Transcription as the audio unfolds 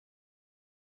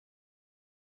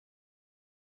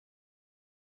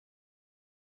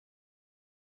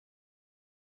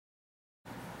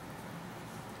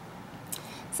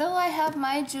So I have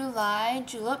my July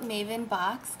JULEP MAVEN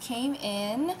box came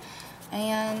in,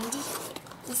 and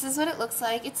this is what it looks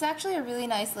like. It's actually a really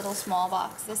nice little small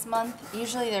box this month.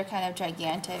 Usually they're kind of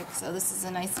gigantic, so this is a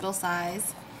nice little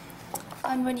size.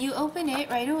 And when you open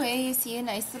it, right away you see a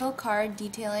nice little card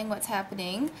detailing what's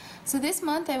happening. So this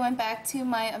month I went back to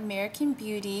my American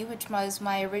Beauty, which was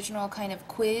my original kind of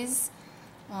quiz.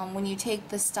 When you take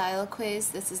the style quiz,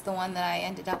 this is the one that I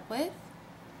ended up with.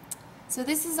 So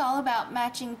this is all about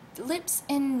matching lips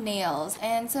and nails,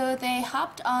 and so they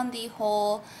hopped on the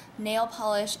whole nail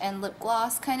polish and lip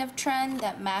gloss kind of trend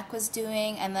that MAC was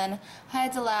doing, and then I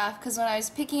had to laugh because when I was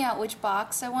picking out which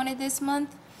box I wanted this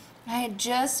month, I had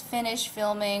just finished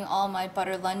filming all my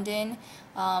Butter London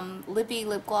lippy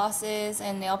lip glosses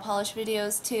and nail polish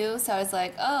videos too, so I was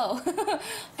like, oh,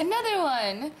 another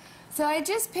one! So I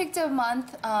just picked a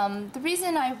month. The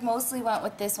reason I mostly went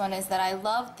with this one is that I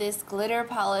love this glitter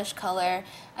polish color,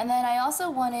 and then I also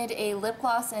wanted a lip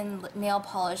gloss and nail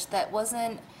polish that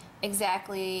wasn't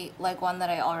exactly like one that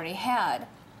I already had.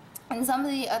 And some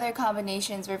of the other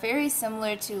combinations were very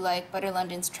similar to like Butter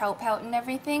London's Trout Pout and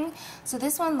everything, so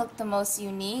this one looked the most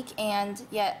unique and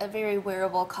yet a very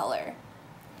wearable color.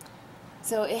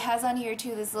 So it has on here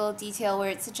too this little detail where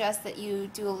it suggests that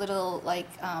you do a little like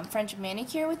French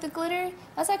manicure with the glitter.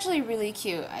 That's actually really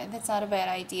cute. That's not a bad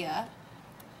idea.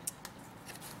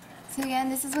 So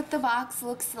again, this is what the box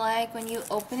looks like when you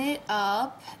open it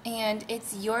up, and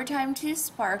it's your time to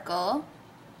sparkle.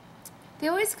 They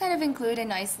always kind of include a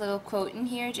nice little quote in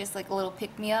here, just like a little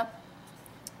pick-me-up.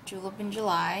 Julep in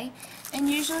July. And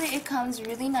usually it comes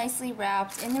really nicely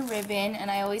wrapped in a ribbon,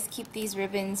 and I always keep these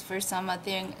ribbons for some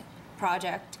other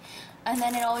project. And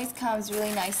then it always comes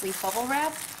really nicely bubble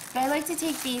wrapped, but I like to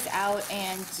take these out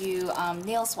and do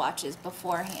nail swatches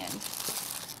beforehand.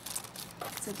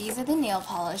 So these are the nail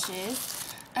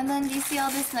polishes, and then you see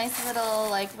all this nice little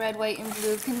like red, white, and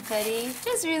blue confetti,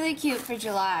 just really cute for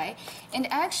July.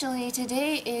 And actually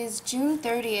today is June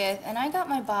 30th, and I got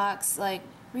my box like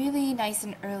really nice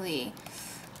and early.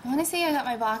 I want to say I got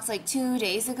my box like 2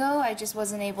 days ago. I just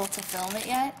wasn't able to film it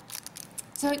yet.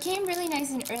 So it came really nice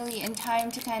and early in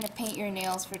time to kind of paint your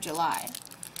nails for July.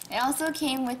 It also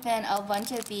came with then a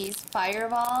bunch of these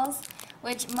fireballs,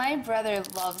 which my brother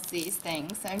loves these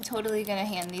things. So I'm totally going to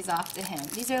hand these off to him.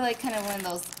 These are like kind of one of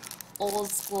those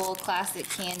old school classic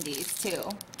candies too.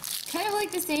 Kind of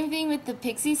like the same thing with the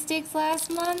pixie sticks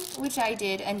last month, which I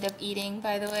did end up eating,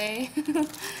 by the way.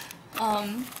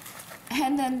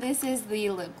 And then this is the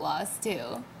lip gloss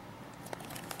too.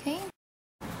 Okay.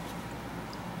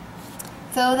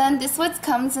 So then this what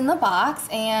comes in the box,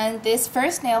 and this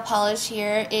first nail polish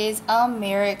here is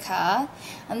America,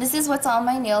 and this is what's on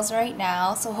my nails right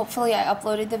now, so hopefully I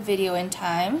uploaded the video in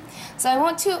time. So I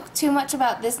won't talk too much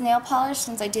about this nail polish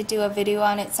since I did do a video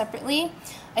on it separately.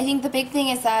 I think the big thing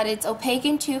is that it's opaque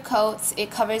in 2 coats,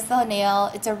 it covers the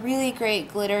nail, it's a really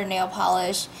great glitter nail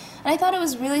polish, and I thought it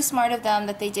was really smart of them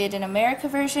that they did an America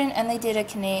version and they did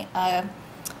a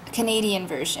Canadian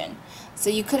version. So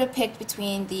you could have picked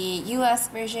between the US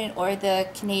version or the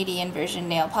Canadian version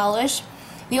nail polish.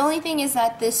 The only thing is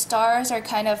that the stars are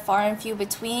kind of far and few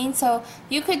between, so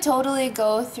you could totally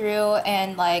go through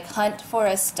and like hunt for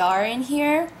a star in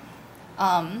here.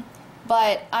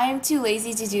 But I'm too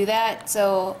lazy to do that,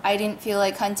 so I didn't feel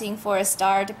like hunting for a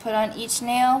star to put on each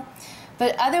nail.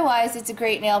 But otherwise, it's a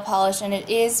great nail polish, and it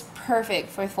is perfect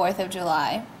for 4th of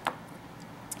July.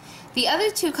 The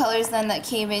other 2 colors then that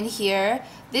came in here,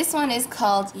 this one is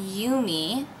called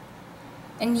Yumi,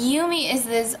 and Yumi is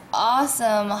this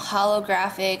awesome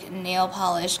holographic nail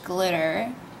polish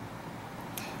glitter,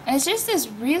 and it's just this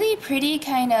really pretty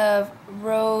kind of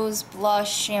rose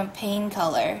blush champagne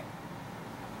color.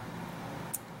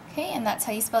 Okay, and that's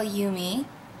how you spell Yumi.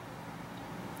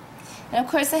 And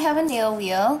of course I have a nail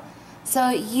wheel. So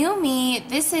Yumi,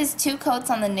 this is 2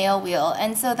 coats on the nail wheel,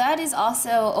 and so that is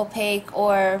also opaque,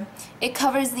 or it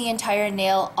covers the entire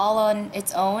nail all on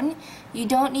its own. You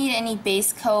don't need any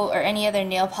base coat or any other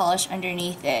nail polish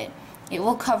underneath it. It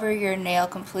will cover your nail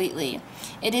completely.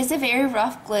 It is a very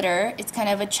rough glitter. It's kind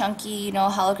of a chunky, you know,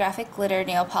 holographic glitter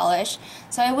nail polish.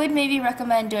 So I would maybe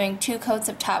recommend doing 2 coats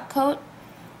of top coat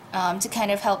to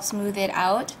kind of help smooth it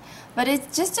out. But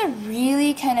it's just a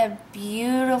really kind of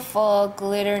beautiful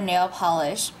glitter nail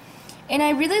polish. And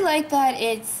I really like that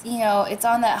it's, you know, it's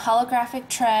on that holographic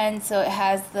trend, so it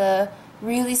has the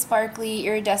really sparkly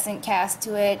iridescent cast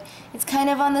to it. It's kind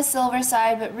of on the silver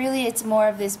side, but really it's more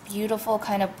of this beautiful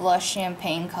kind of blush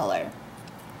champagne color.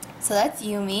 So that's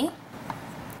Yumi.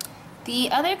 The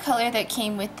other color that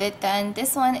came with it then,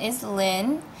 this one is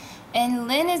Lin. And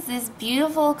Lin is this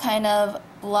beautiful kind of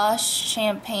blush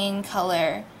champagne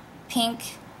color.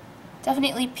 Pink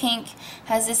Definitely pink,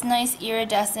 has this nice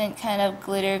iridescent kind of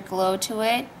glitter glow to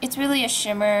it. It's really a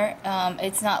shimmer,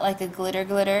 it's not like a glitter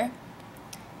glitter.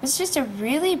 It's just a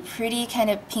really pretty kind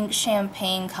of pink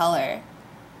champagne color.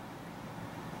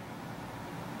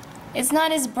 It's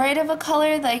not as bright of a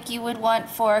color like you would want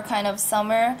for kind of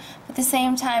summer, but at the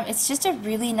same time it's just a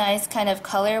really nice kind of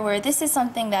color where this is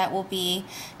something that will be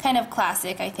kind of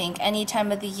classic, I think, any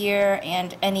time of the year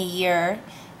and any year.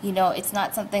 You know, it's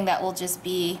not something that will just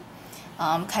be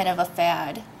kind of a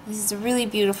fad. This is a really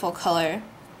beautiful color.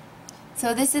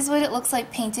 So this is what it looks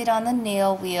like painted on the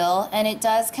nail wheel, and it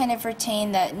does kind of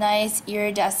retain that nice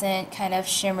iridescent kind of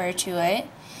shimmer to it.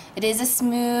 It is a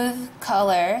smooth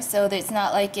color, so that it's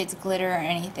not like it's glitter or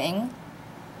anything.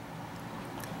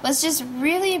 But it's just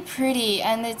really pretty,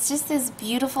 and it's just this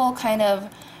beautiful kind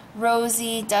of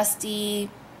rosy,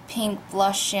 dusty, pink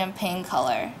blush champagne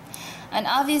color. And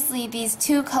obviously these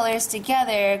two colors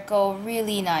together go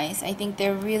really nice. I think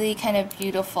they're really kind of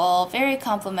beautiful, very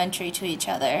complementary to each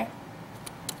other.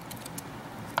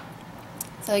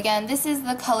 So again, this is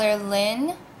the color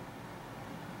Lin,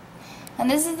 and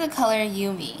this is the color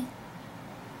Yumi.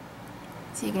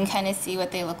 So you can kind of see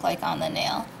what they look like on the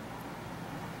nail.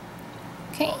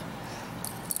 Okay.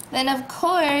 Then of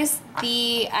course,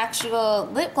 the actual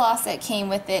lip gloss that came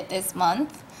with it this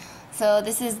month. So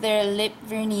this is their lip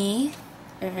vernis,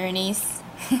 or vernice.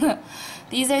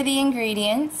 These are the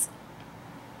ingredients.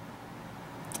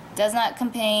 Does not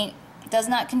contain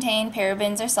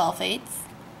parabens or sulfates.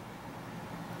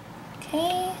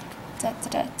 Okay.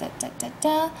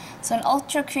 So an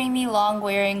ultra creamy long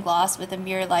wearing gloss with a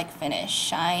mirror like finish.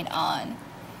 Shine on.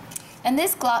 And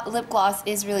this lip gloss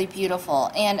is really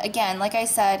beautiful, and again, like I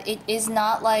said, it is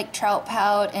not like Trout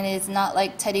Pout, and it is not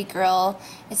like Teddy Girl.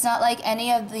 It's not like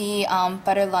any of the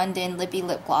Butter London lippy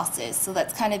lip glosses, so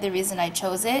that's kind of the reason I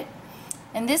chose it.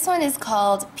 And this one is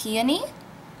called Peony,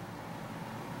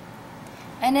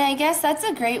 and I guess that's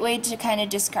a great way to kind of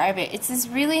describe it. It's this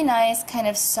really nice kind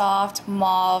of soft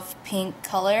mauve pink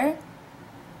color,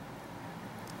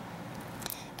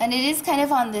 and it is kind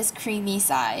of on this creamy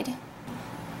side.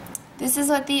 This is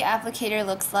what the applicator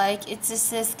looks like. It's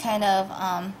just this kind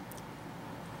of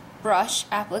brush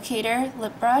applicator,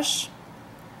 lip brush.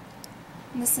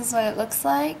 And this is what it looks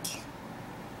like.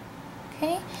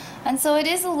 Okay, and so it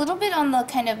is a little bit on the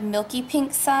kind of milky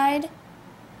pink side.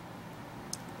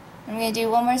 I'm going to do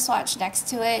one more swatch next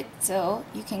to it so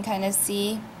you can kind of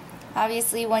see.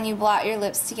 Obviously when you blot your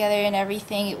lips together and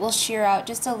everything, it will sheer out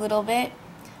just a little bit.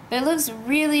 But it looks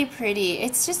really pretty.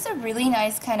 It's just a really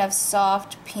nice kind of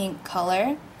soft pink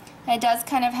color. And it does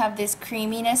kind of have this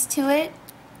creaminess to it.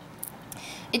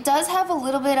 It does have a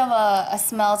little bit of a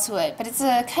smell to it, but it's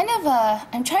a kind of a,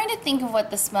 I'm trying to think of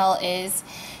what the smell is.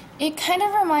 It kind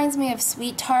of reminds me of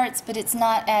sweet tarts, but it's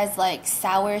not as like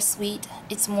sour sweet.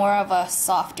 It's more of a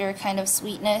softer kind of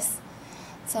sweetness.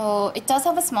 So it does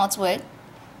have a smell to it.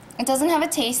 It doesn't have a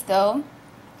taste though.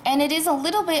 And it is a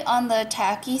little bit on the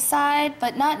tacky side,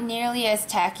 but not nearly as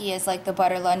tacky as like the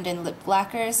Butter London lip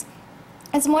lacquers.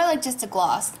 It's more like just a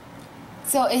gloss.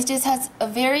 So it just has a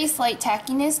very slight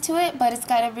tackiness to it, but it's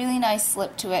got a really nice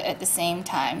slip to it at the same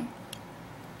time.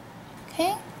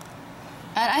 Okay?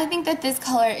 And I think that this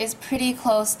color is pretty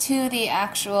close to the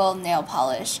actual nail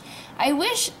polish. I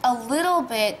wish a little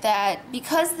bit that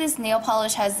because this nail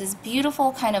polish has this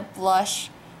beautiful kind of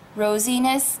blush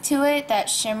rosiness to it, that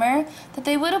shimmer, that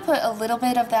they would have put a little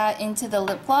bit of that into the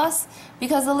lip gloss,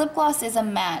 because the lip gloss is a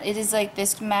matte. It is like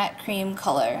this matte cream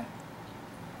color.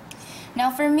 Now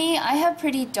for me, I have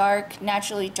pretty dark,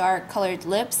 naturally dark colored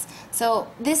lips, so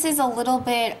this is a little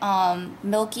bit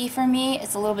milky for me.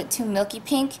 It's a little bit too milky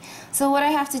pink. So what I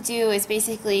have to do is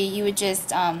basically you would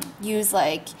just use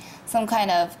like some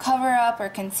kind of cover up or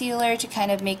concealer to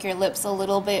kind of make your lips a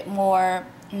little bit more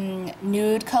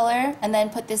nude color, and then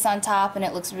put this on top and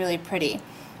it looks really pretty.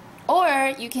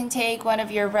 Or you can take one of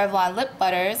your Revlon lip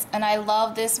butters, and I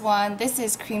love this one. This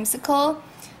is Creamsicle.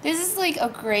 This is like a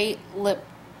great lip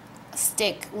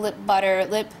stick, lip butter,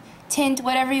 lip tint,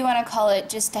 whatever you want to call it,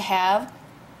 just to have,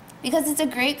 because it's a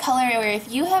great color where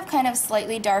if you have kind of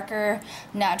slightly darker,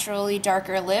 naturally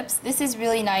darker lips, this is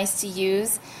really nice to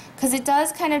use because it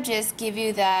does kind of just give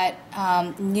you that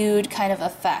nude kind of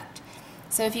effect.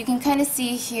 So if you can kind of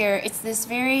see here, it's this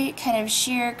very kind of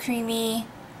sheer, creamy,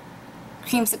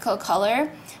 creamsicle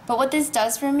color. But what this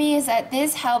does for me is that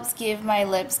this helps give my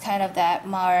lips kind of that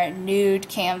more nude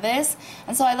canvas.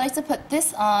 And so I like to put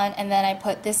this on, and then I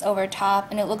put this over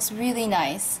top, and it looks really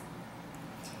nice.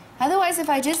 Otherwise, if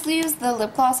I just use the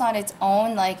lip gloss on its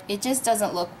own, like, it just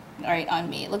doesn't look right on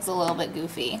me. It looks a little bit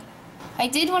goofy. I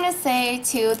did want to say,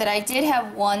 too, that I did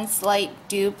have one slight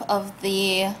dupe of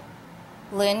the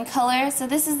Lin color. So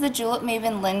this is the Julep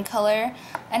Maven Lin color,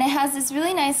 and it has this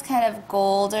really nice kind of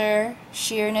golder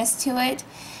sheerness to it.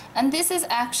 And this is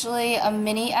actually a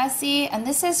mini Essie, and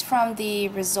this is from the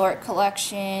Resort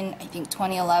collection, I think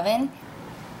 2011.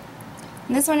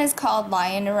 And this one is called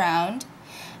Lying Around.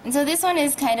 And so this one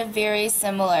is kind of very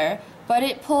similar, but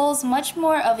it pulls much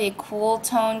more of a cool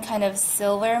tone, kind of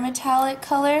silver metallic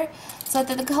color, so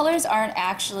that the colors aren't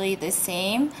actually the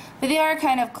same, but they are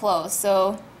kind of close.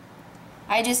 So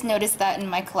I just noticed that in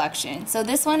my collection. So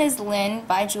this one is Lin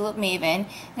by Julep Maven,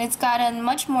 and it's got a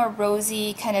much more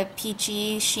rosy, kind of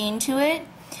peachy sheen to it,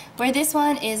 where this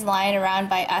one is Lying Around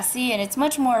by Essie, and it's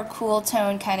much more cool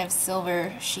tone, kind of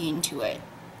silver sheen to it.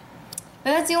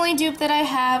 But that's the only dupe that I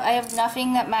have. I have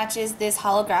nothing that matches this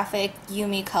holographic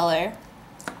Yumi color.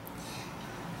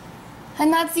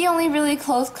 And that's the only really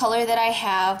close color that I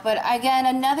have. But again,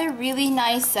 another really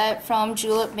nice set from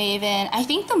Julep Maven. I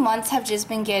think the months have just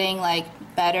been getting like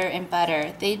better and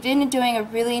better. They've been doing a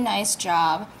really nice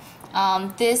job.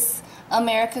 This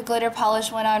America glitter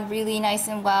polish went on really nice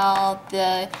and well.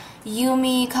 The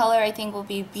Yumi color I think will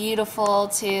be beautiful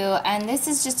too. And this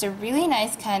is just a really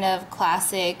nice kind of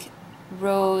classic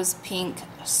rose pink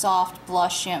soft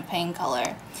blush champagne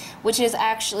color, which is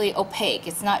actually opaque.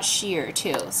 It's not sheer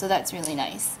too, so that's really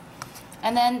nice.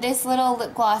 And then this little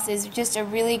lip gloss is just a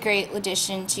really great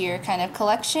addition to your kind of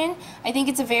collection. I think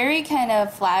it's a very kind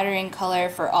of flattering color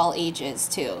for all ages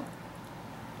too.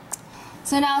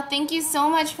 So now, thank you so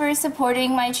much for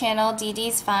supporting my channel,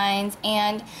 DD's Finds,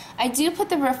 and I do put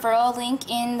the referral link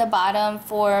in the bottom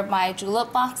for my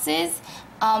julep boxes.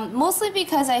 Mostly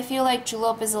because I feel like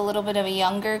Julep is a little bit of a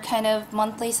younger kind of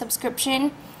monthly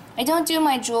subscription. I don't do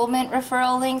my Jewel Mint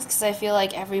referral links because I feel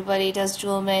like everybody does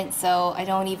Jewel Mint, so I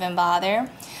don't even bother.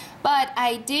 But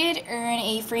I did earn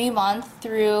a free month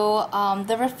through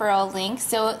the referral link,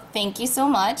 so thank you so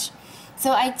much.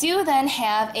 So I do then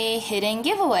have a hidden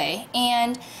giveaway,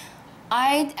 and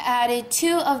I added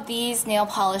 2 of these nail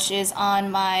polishes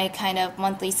on my kind of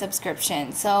monthly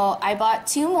subscription. So I bought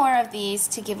 2 more of these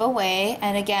to give away,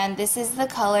 and again, this is the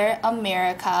color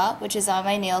America, which is on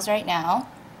my nails right now.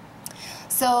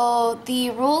 So the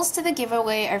rules to the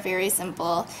giveaway are very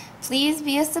simple. Please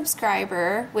be a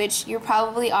subscriber, which you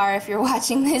probably are if you're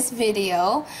watching this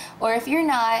video, or if you're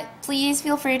not, please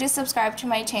feel free to subscribe to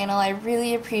my channel. I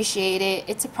really appreciate it.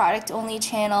 It's a product only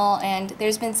channel, and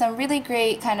there's been some really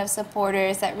great kind of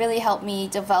supporters that really help me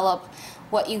develop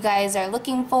what you guys are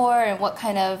looking for and what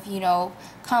kind of,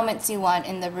 comments you want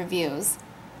in the reviews.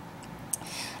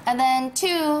 And then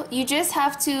 2, you just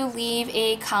have to leave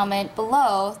a comment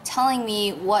below telling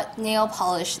me what nail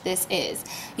polish this is.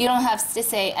 You don't have to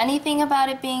say anything about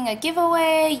it being a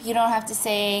giveaway. You don't have to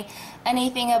say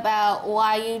anything about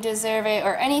why you deserve it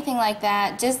or anything like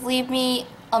that. Just leave me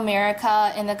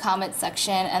America in the comment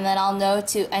section, and then I'll know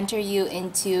to enter you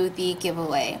into the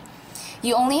giveaway.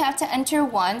 You only have to enter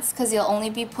once because you'll only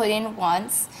be put in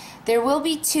once. There will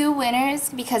be 2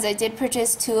 winners because I did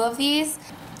purchase 2 of these.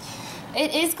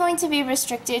 It is going to be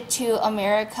restricted to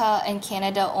America and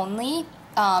Canada only,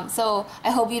 so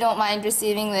I hope you don't mind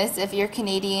receiving this if you're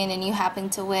Canadian and you happen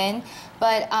to win.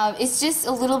 But it's just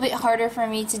a little bit harder for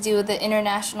me to do the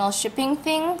international shipping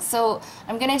thing, so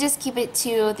I'm going to just keep it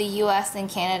to the US and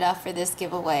Canada for this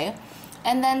giveaway.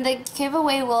 And then the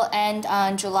giveaway will end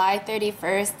on July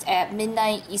 31st at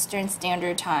midnight Eastern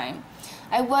Standard Time.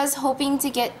 I was hoping to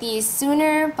get these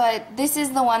sooner, but this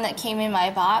is the one that came in my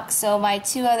box, so my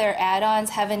 2 other add-ons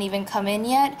haven't even come in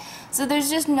yet. So there's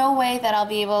just no way that I'll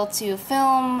be able to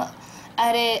film,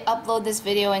 edit, upload this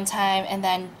video in time, and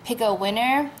then pick a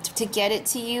winner to get it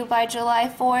to you by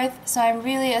July 4th. So I'm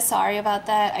really sorry about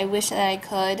that. I wish that I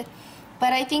could.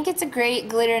 But I think it's a great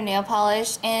glitter nail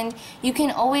polish, and you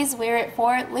can always wear it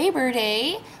for Labor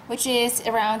Day, which is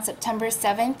around September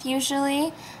 7th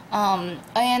usually.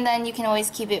 And then you can always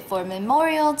keep it for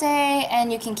Memorial Day,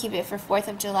 and you can keep it for 4th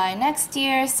of July next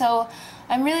year. So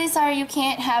I'm really sorry you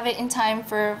can't have it in time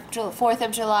for 4th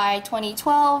of July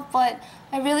 2012, but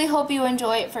I really hope you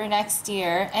enjoy it for next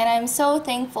year. And I'm so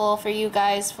thankful for you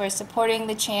guys for supporting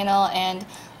the channel and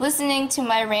listening to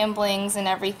my ramblings and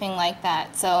everything like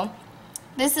that. So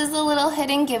this is a little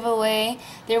hidden giveaway.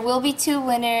 There will be 2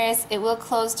 winners. It will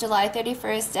close July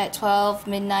 31st at 12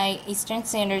 midnight Eastern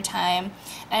Standard Time.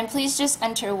 And please just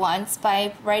enter once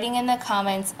by writing in the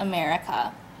comments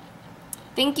America.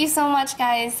 Thank you so much,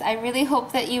 guys. I really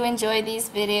hope that you enjoy these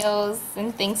videos,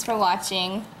 and thanks for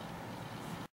watching.